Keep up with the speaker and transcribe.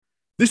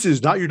This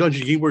is not your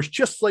dungeon game where it's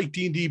just like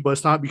D&D, but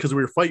it's not because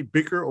we fight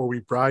bicker or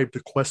we bribe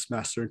the quest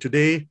master. And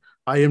today,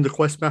 I am the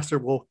quest master.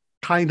 Well,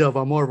 kind of.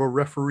 I'm more of a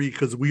referee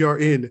because we are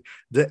in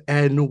the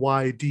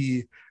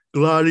NYD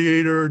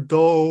Gladiator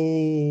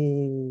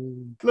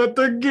Dome. Let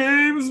the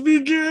games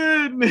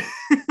begin.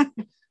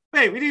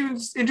 Wait, we didn't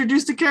even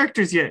introduce the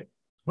characters yet.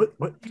 What?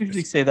 You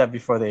usually say that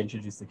before they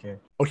introduce the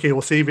character. Okay,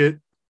 we'll save it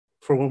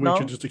for when we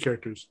introduce the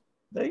characters.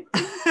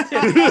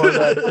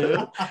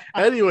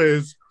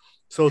 Anyways,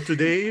 so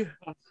today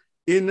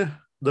in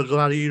the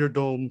Gladiator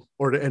Dome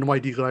or the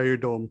NYD Gladiator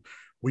Dome,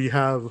 we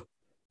have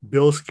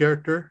Bill's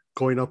character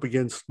going up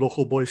against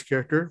Local Boy's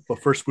character.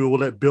 But first, we will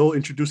let Bill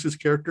introduce his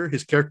character,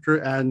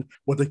 and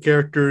what the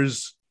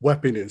character's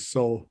weapon is.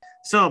 So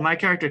my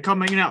character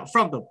coming out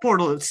from the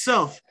portal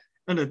itself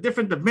in a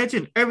different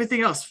dimension,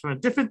 everything else from a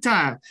different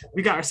time.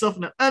 We got ourselves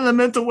an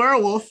elemental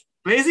werewolf,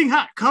 blazing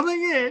hot,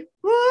 coming in.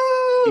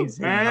 Woo!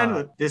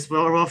 And this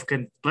werewolf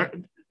can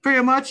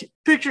pretty much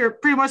picture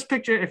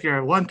if you're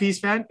a One Piece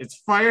fan, it's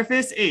Fire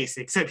Fist Ace,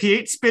 except he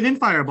ain't spinning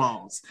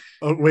fireballs.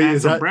 Oh wait, and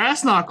is some that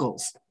brass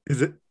knuckles?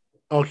 Is it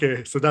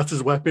okay? So that's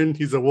his weapon.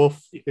 He's a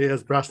wolf. He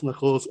has brass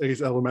knuckles. And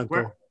he's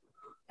elemental.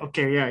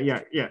 Okay,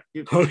 yeah.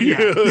 Oh,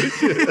 yeah.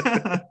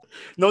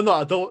 No,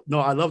 I don't. No,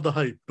 I love the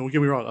hype. Don't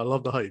get me wrong. I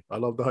love the hype.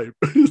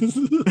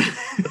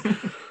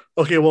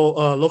 Okay,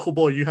 well, Local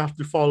Boy, you have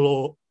to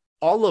follow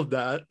all of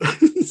that.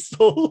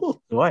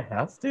 So do I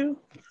have to?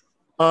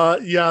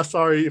 Yeah,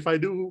 sorry. If I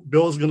do,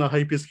 Bill's gonna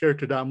hype his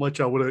character that much.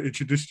 I would have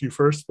introduced you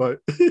first, but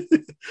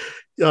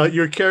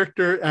your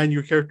character and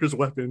your character's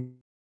weapon.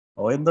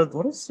 Oh, in the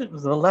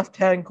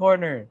left-hand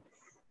corner,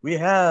 we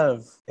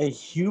have a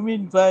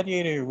human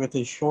gladiator with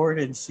a sword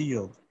and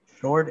shield,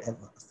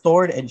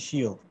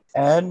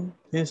 and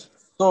his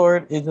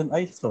sword is an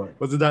ice sword.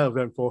 Wasn't that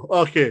eventful?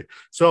 Okay,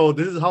 so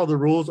this is how the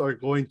rules are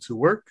going to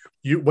work.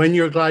 When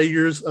your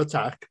gladiators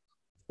attack,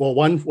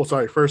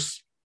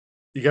 first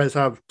you guys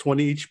have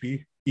 20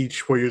 HP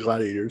each for your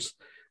gladiators.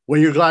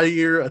 When your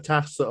gladiator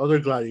attacks the other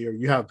gladiator,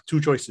 you have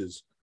two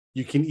choices.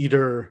 You can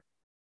either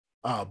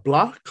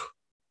block,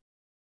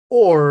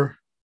 or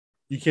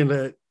we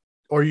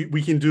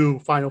can do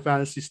Final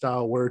Fantasy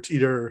style where it's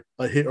either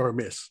a hit or a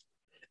miss.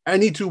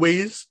 Any two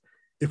ways.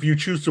 If you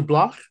choose to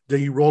block,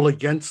 then you roll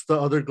against the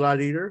other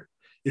gladiator.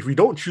 If you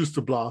don't choose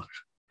to block,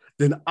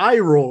 then I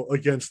roll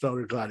against the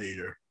other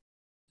gladiator.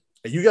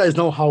 And you guys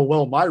know how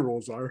well my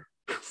rolls are.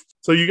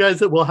 So you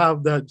guys will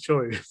have that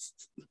choice.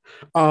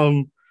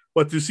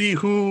 But to see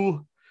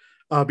who,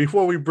 now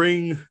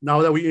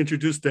that we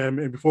introduce them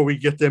and before we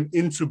get them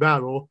into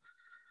battle,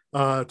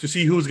 to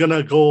see who's going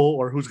to go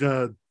or who's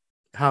going to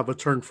have a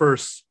turn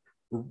first,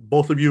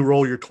 both of you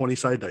roll your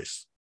 20-sided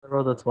dice. I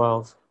rolled a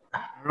 12.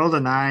 I rolled a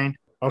 9.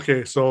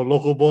 Okay, so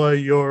Local Boy,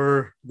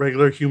 your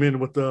regular human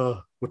with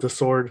the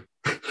sword,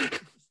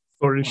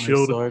 sword and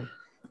shield. Sword.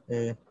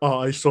 Yeah. Oh,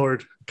 ice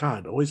sword.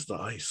 God, always the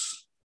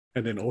ice,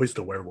 and then always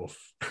the werewolf.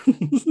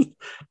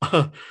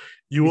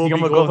 You will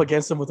gonna go up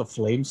against him with a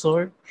flame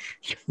sword.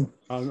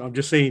 I'm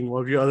just saying,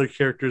 one of your other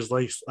characters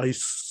likes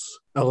ice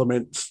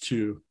elements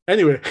too.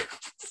 Anyway,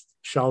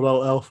 shout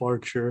out Elf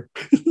Archer.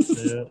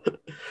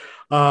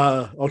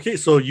 Yeah. Okay,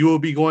 so you will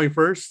be going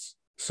first.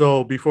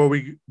 So before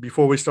we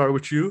start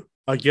with you.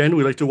 Again,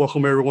 we'd like to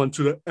welcome everyone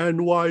to the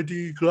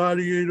NYD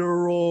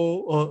Gladiator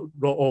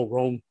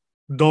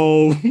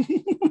Dome.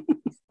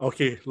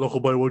 Okay, Local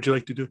Boy, what would you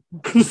like to do?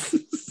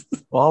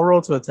 Well, I'll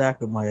roll to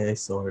attack with my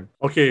ice sword.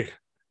 Okay,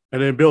 and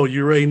then Bill,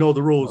 you already know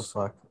the rules.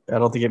 Oh, fuck. I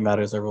don't think it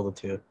matters. I rolled a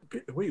 2.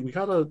 Wait,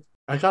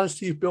 I gotta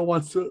see if Bill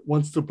wants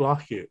to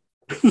block it.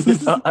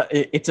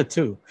 It's a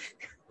 2.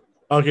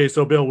 Okay,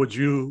 so Bill, would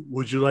you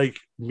like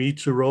me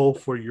to roll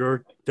for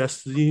your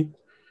destiny?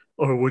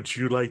 Or would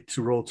you like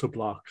to roll to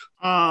block?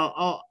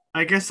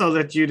 I guess I'll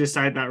let you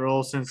decide that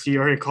roll since he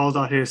already called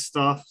out his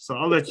stuff. So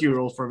I'll let you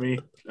roll for me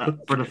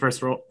for the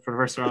first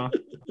round.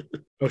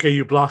 Okay,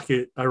 you block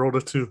it. I rolled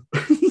a 2.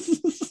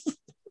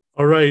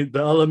 All right, the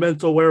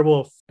elemental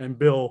werewolf and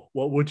Bill,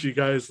 what would you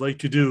guys like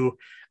to do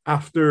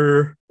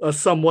after a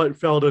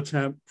somewhat failed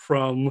attempt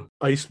from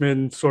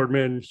Iceman,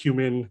 Swordman,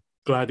 Human,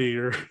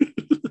 Gladiator?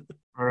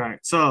 All right,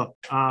 so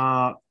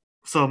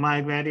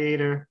my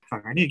gladiator.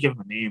 Fuck, I need to give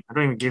him a name.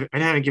 I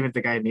haven't given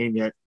the guy a name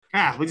yet.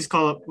 We'll just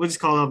call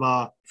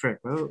him frick.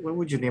 What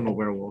would you name a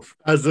werewolf?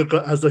 As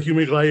the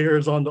human gladiator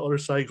is on the other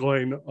side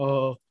going,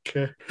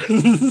 okay.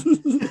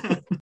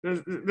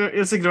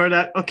 Let's ignore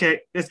that. Okay,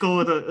 let's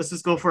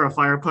just go for a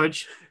fire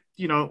punch.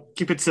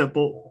 Keep it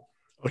simple.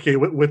 Okay,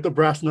 with the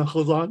brass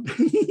knuckles on.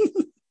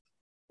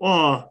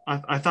 Oh,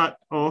 I thought,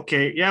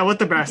 okay. Yeah, with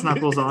the brass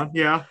knuckles on.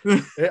 Yeah.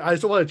 Hey, I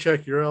just want to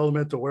check. You're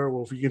elemental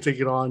werewolf. You can take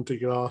it on,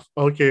 take it off.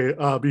 Okay,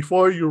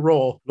 before you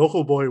roll,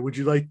 Local Boy, would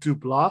you like to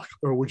block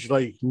or would you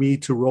like me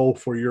to roll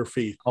for your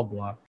fate? I'll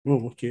block.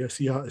 Oh, okay. I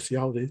see how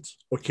it is.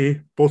 Okay,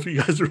 both of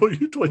you guys roll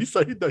your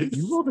 20-sided dice.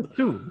 You rolled a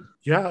 2.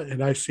 Yeah,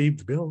 and I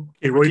saved Bill.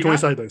 Okay, roll your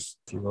 20-sided dice.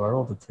 I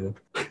rolled a 2.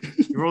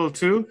 You rolled a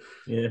 2?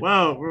 Yeah.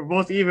 Wow, we're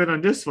both even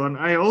on this one.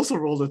 I also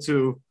rolled a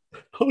 2.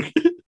 Okay.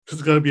 This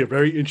is going to be a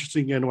very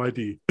interesting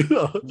NYD.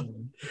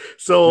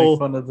 So make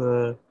fun of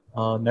the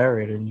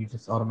Narrator, and you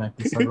just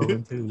automatically start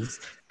rolling twos.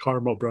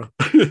 Karma, bro.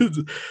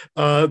 The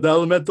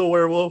elemental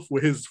werewolf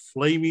with his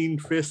flaming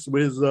fist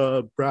with his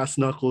brass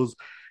knuckles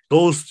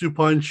goes to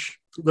punch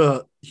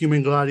the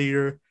human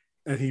gladiator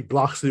and he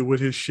blocks it with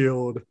his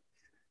shield.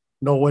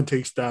 No one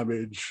takes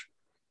damage.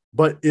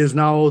 But is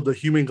now the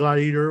human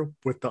gladiator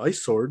with the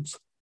ice swords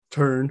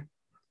turn.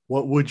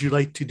 What would you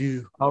like to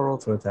do? I'll roll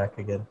to attack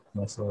again.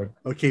 My sword.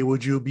 Okay,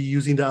 would you be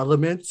using the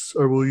elements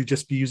or will you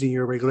just be using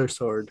your regular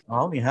sword? I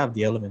only have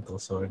the elemental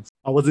swords.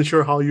 I wasn't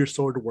sure how your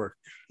sword worked.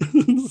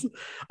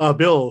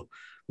 Bill,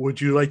 would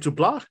you like to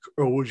block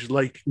or would you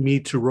like me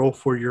to roll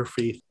for your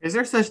faith? Is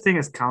there such thing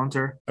as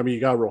counter? I mean,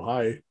 you got to roll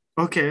high.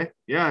 Okay.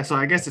 Yeah. So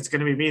I guess it's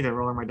gonna be me then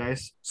rolling my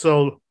dice.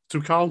 So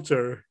to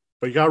counter,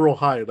 but you got to roll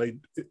high. Like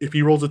if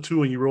he rolls a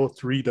 2 and you roll a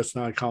 3, that's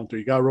not a counter.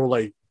 You got to roll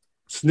like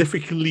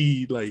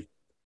significantly like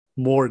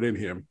more than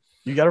him.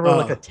 You gotta roll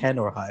like a 10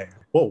 or higher.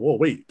 Whoa,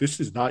 wait. This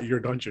is not your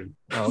dungeon.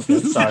 Oh, okay,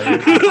 sorry.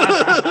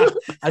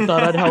 I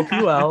thought I'd help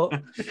you out.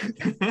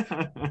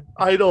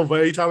 I know,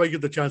 but anytime I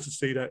get the chance to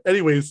say that.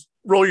 Anyways,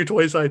 roll your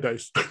 20-sided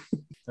dice.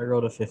 I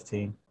rolled a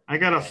 15. I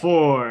got a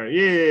 4.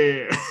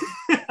 Yeah.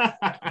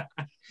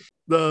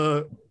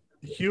 The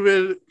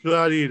human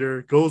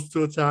gladiator goes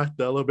to attack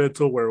the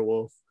elemental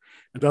werewolf.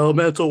 And the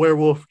elemental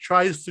werewolf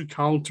tries to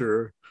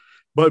counter,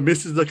 but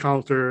misses the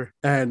counter,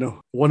 and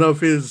one of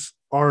his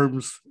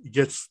arms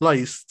gets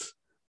sliced.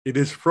 It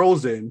is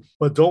frozen,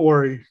 but don't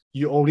worry,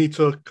 you only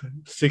took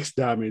 6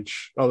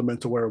 damage,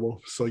 elemental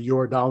werewolf, so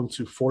you're down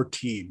to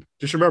 14.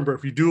 Just remember,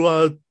 if you do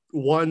a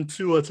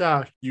 1-2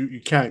 attack,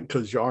 you can't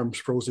because your arm's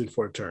frozen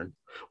for a turn.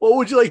 What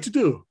would you like to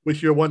do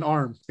with your 1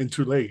 arm and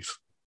 2 legs?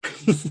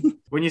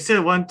 When you said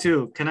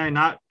 1-2, can I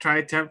not try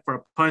attempt for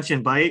a punch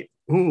and bite?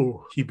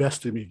 Ooh, he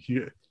bested me.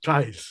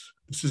 Guys,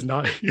 this is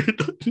not your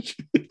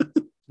dungeon.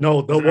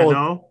 No,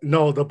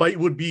 the bite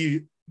would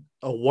be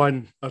a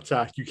 1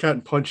 attack. You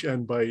can't punch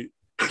and bite.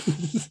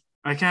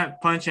 I can't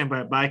punch and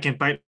bite, but I can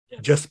bite.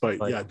 Just bite.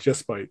 Yeah,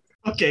 just bite.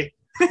 Okay.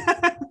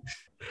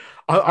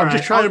 I'm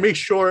just trying to make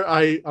sure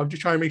I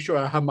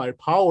have my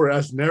power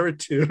as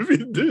narrative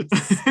in this.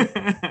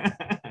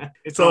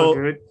 It's all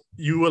good.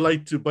 You would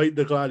like to bite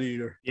the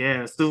gladiator?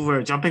 Yeah,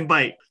 super jumping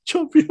bite.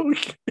 Jumping,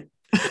 okay.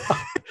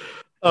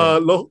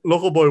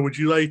 Local boy, would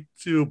you like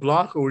to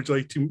block or would you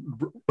like to?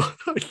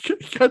 I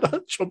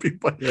cannot jumping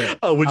bite. Yeah.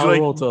 Would you I'll like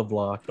roll to a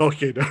block?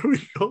 Okay, there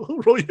we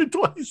go. Roll your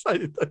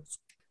 20-sided dice.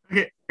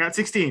 Okay, got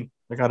 16.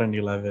 I got an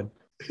 11.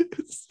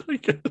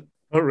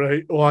 All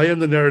right. Well, I am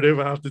the narrative.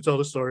 I have to tell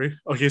the story.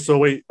 Okay, so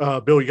wait,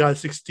 Bill, you got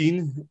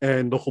 16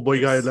 and local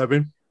boy got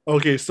 11.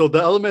 Okay, so the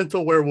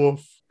elemental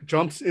werewolf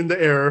jumps in the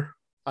air.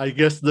 I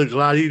guess the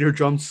gladiator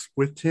jumps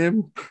with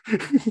him.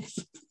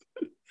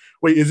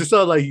 Wait, is this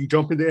like you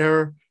jump in the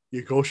air,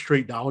 you go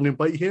straight down and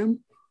bite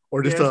him?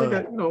 Or just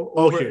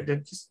okay,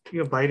 just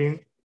biting.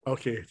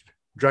 Okay.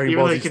 Dragon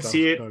Even Ball though Z you can stuff.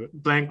 see it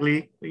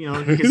blankly,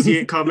 you can see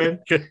it coming.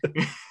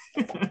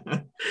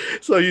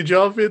 So you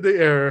jump in the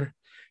air,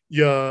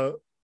 you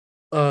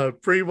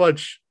pretty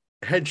much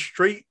head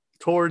straight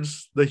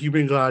towards the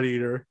human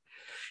gladiator.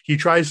 He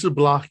tries to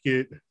block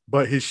it,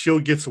 but his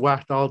shield gets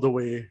whacked out of the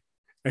way,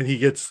 and he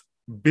gets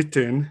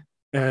bitten,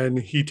 and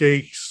he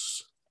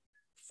takes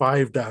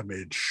 5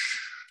 damage.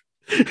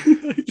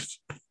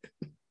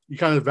 You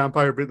kind of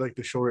vampire bit like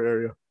the shoulder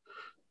area.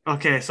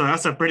 Okay, so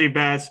that's a pretty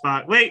bad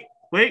spot. Wait,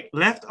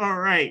 left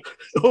or right?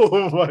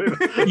 Oh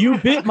my! You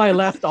bit my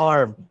left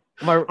arm.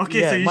 So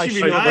you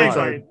should be right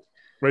side.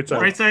 Right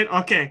side. Right side.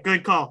 Okay,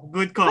 good call.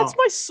 That's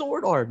my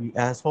sword arm, you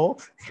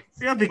asshole.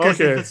 Yeah, because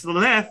if it's the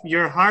left,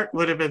 your heart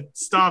would have been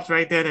stopped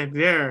right then and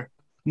there.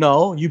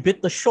 No, you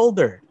bit the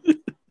shoulder.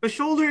 The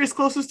shoulder is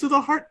closest to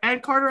the heart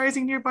and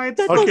cauterizing nearby.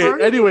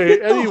 Okay. Anyway.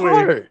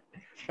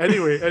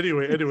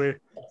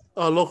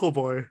 Local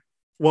boy,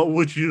 what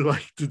would you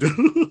like to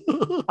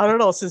do? I don't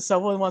know. Since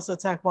someone wants to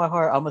attack my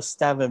heart, I'm gonna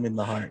stab him in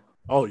the heart.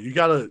 Oh, you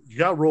gotta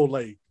roll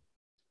like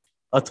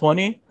a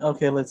 20.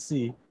 Okay, let's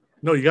see.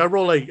 No, you gotta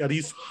roll like at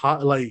least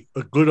like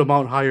a good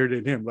amount higher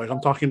than him. Like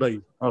I'm talking like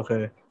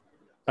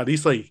at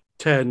least like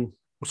 10.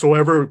 So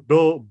whatever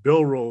Bill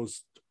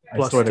rolls.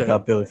 I swear to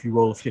God, Bill, if you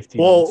roll a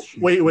 15. Well,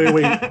 wait.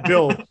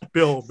 Bill.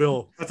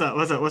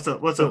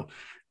 What's up?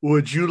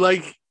 Would you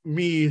like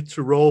me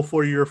to roll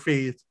for your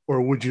faith,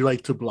 or would you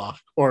like to block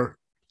or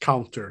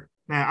counter?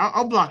 Nah,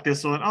 I'll block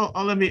this one.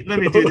 I'll let me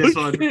do this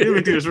one. Let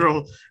me do this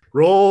roll.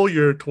 Roll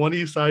your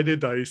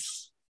 20-sided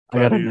dice. I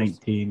got a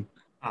 19.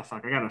 Oh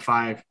fuck! I got a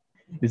 5.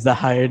 Is that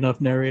high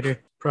enough,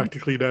 narrator?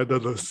 Practically that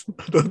does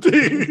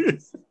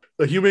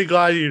the human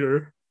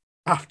gladiator,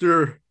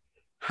 after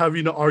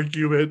having an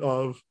argument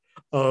of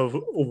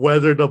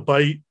whether the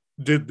bite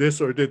did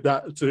this or did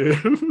that to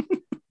him,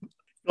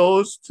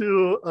 goes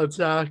to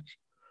attack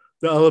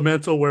the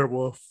elemental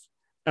werewolf,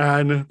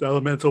 and the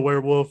elemental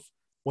werewolf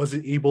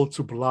wasn't able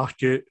to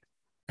block it,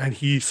 and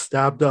he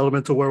stabbed the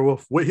elemental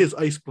werewolf with his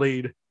ice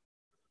blade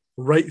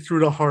right through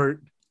the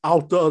heart,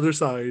 out the other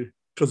side,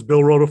 because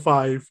Bill rolled a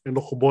 5 and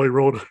the whole boy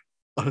rolled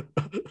a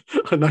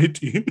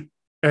 19,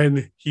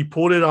 and he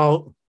pulled it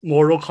out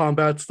Mortal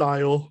Kombat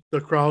style. The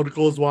crowd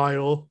goes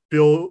wild.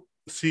 Bill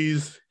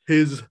sees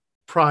his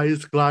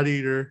prized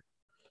gladiator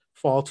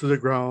fall to the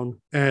ground,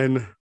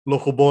 and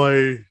local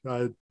boy's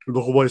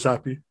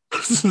happy.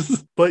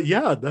 But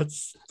yeah,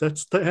 that's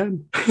the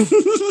end.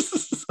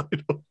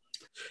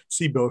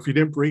 See, Bill, if you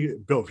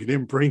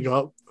didn't bring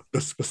up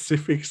the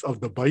specifics of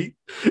the bite.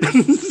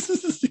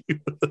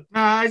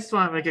 I just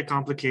want to make it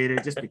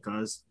complicated just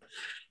because.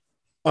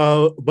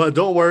 But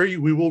don't worry,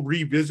 we will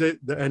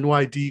revisit the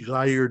NYD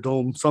Gladiator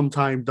Dome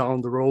sometime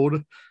down the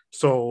road.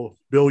 So,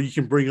 Bill, you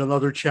can bring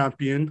another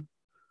champion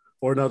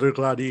or another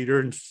gladiator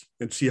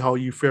and see how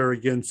you fare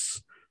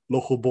against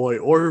local boy,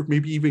 or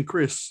maybe even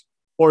Chris.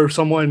 Or if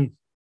someone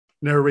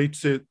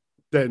narrates it,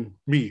 then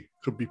me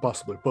could be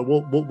possible. But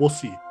we'll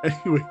see.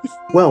 Anyways.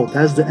 Well,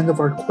 that is the end of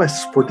our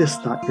quest for this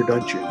Not Your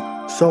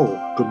Dungeon. So,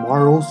 good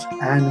morrows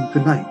and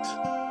good night,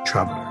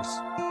 travelers.